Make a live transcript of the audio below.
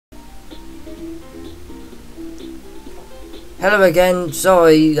Hello again,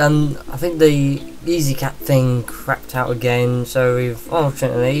 sorry, I think the Easy Cat thing crapped out again, so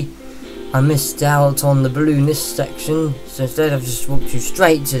unfortunately I missed out on the balloonist section, so instead I've just walked you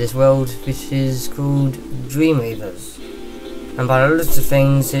straight to this world, which is called Dreamweavers. And by the looks of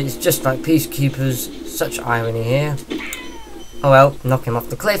things, it's just like Peacekeepers, such irony here. Oh well, knock him off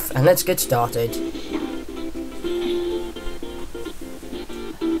the cliff, and let's get started.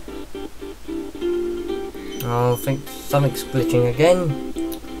 I think something's glitching again.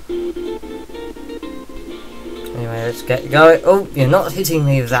 Anyway, let's get going. Oh, you're not hitting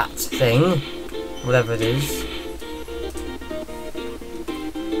me with that thing. Whatever it is.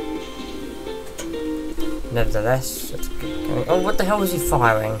 Nevertheless, let's get going. Oh, what the hell was he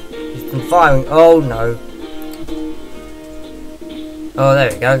firing? He's been firing. Oh, no. Oh,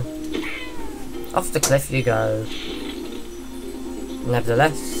 there we go. Off the cliff you go.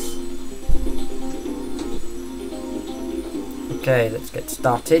 Nevertheless. Okay, let's get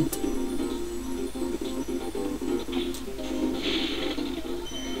started.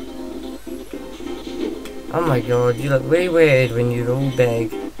 Oh my god, you look really weird when you're all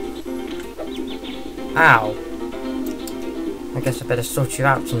big. Ow. I guess I better sort you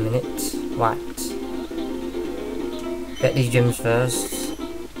out in a minute. Right. Get these gems first.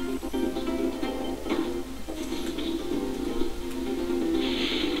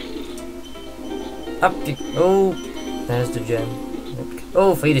 Up you... Oh, there's the gem.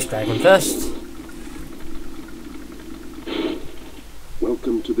 Oh, feed this dragon first.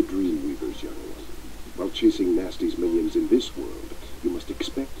 Welcome to the Dreamweavers, young one. While chasing Nasty's minions in this world, you must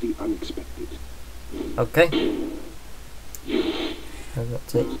expect the unexpected. Okay. So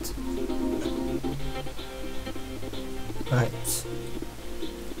that's it. Right.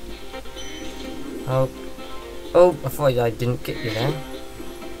 Oh. Oh, I thought I didn't get you there.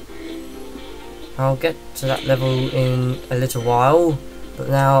 I'll get to that level in a little while, but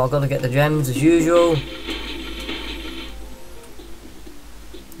now I've got to get the gems as usual.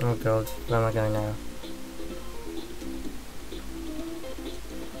 Oh god, where am I going now?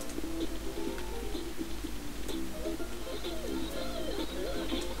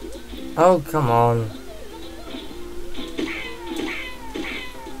 Oh, come on.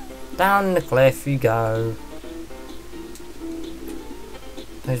 Down the cliff you go.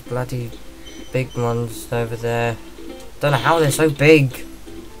 Those bloody big ones over there. Don't know how they're so big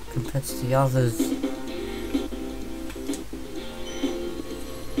compared to the others.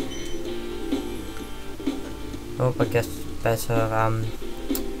 Oh, I guess better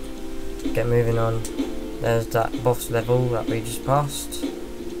get moving on. There's that boss level that we just passed.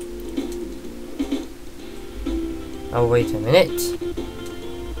 Oh, wait a minute.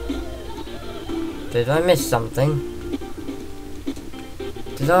 Did I miss something?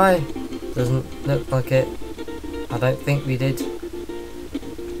 Did I? Doesn't look like it. I don't think we did.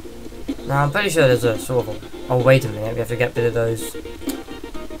 No, I'm pretty sure there's a sort of... Oh, wait a minute. We have to get rid of those.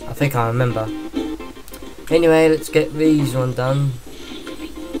 I think I remember. Anyway, let's get these one done.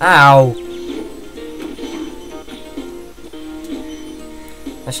 Ow!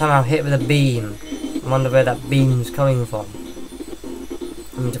 I somehow hit with a beam. I wonder where that beam's coming from.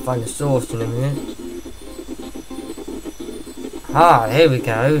 I need to find the source in a minute. Ah, here we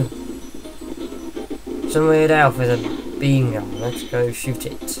go. Some weird elf with a beam gun. Let's go shoot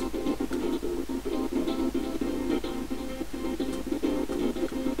it.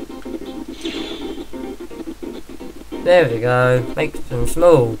 There we go. Make them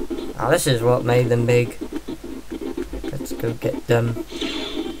small. Now this is what made them big. Let's go get them.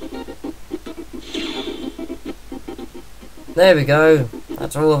 There we go.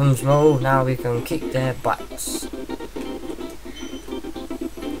 That's all of them small. Now we can kick their butts.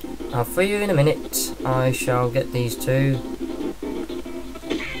 I'll free you in a minute. I shall get these two.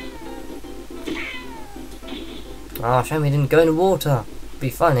 Ah, shame we didn't go in the water. Be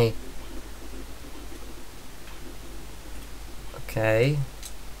funny. Okay.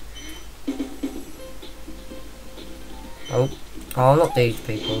 Oh, not these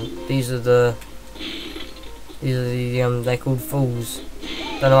people. These are the they're called fools.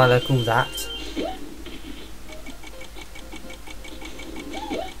 Don't know why they're called that.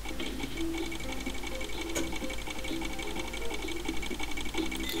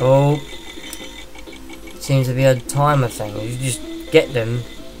 Oh, seems to be a timer thing. You just get them,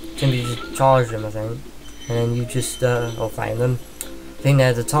 simply just charge them, I think, and then you just or find them. I think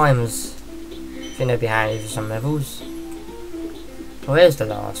they're the timers. I think they'll be handy for some levels. Oh, here's the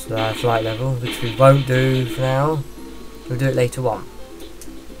last flight level, which we won't do for now. We'll do it later on.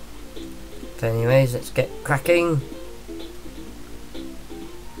 But anyways, let's get cracking.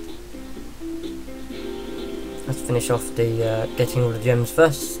 Let's finish off the getting all the gems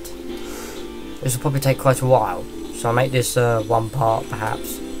first. This will probably take quite a while, so I'll make this one part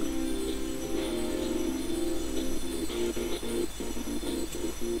perhaps.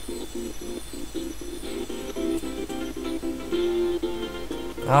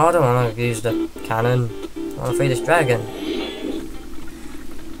 Oh, I don't want to use the cannon. I want to free this dragon.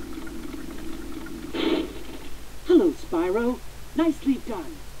 Hello, Spyro. Nicely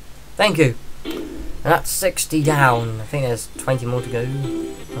done. Thank you. And that's 60 down. I think there's 20 more to go.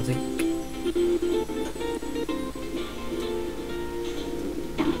 I think.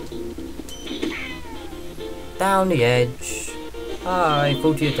 Down the edge. I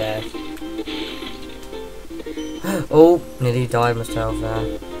fall to your death. Oh, nearly died myself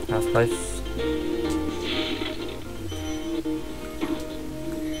there. That's close.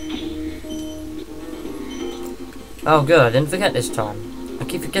 Oh good, I didn't forget this time. I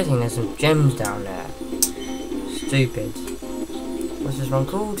keep forgetting there's some gems down there. Stupid. What's this one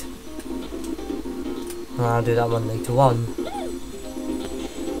called? I'll do that one later on.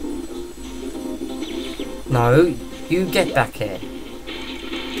 No, you get back here.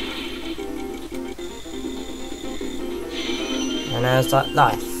 And there's that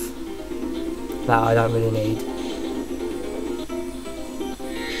life that I don't really need.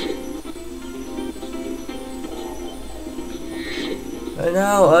 And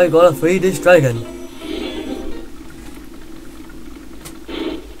now I gotta free this dragon.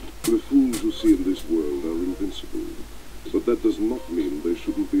 The fools you see in this world are invincible, but that does not mean they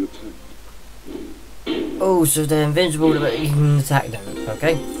shouldn't be attacked. Oh, so they're invincible, but you can attack them,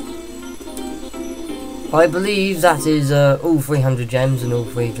 okay? I believe that is all 300 gems and all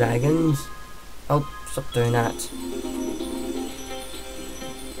 3 dragons. Oh, stop doing that.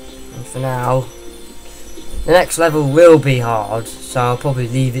 And for now, the next level will be hard, so I'll probably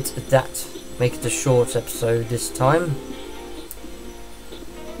leave it at that. Make it a short episode this time.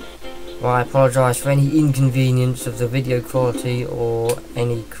 Well, I apologise for any inconvenience of the video quality or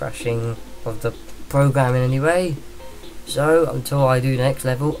any crashing of the program in any way. So, until I do the next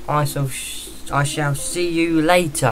level, I shall see you later.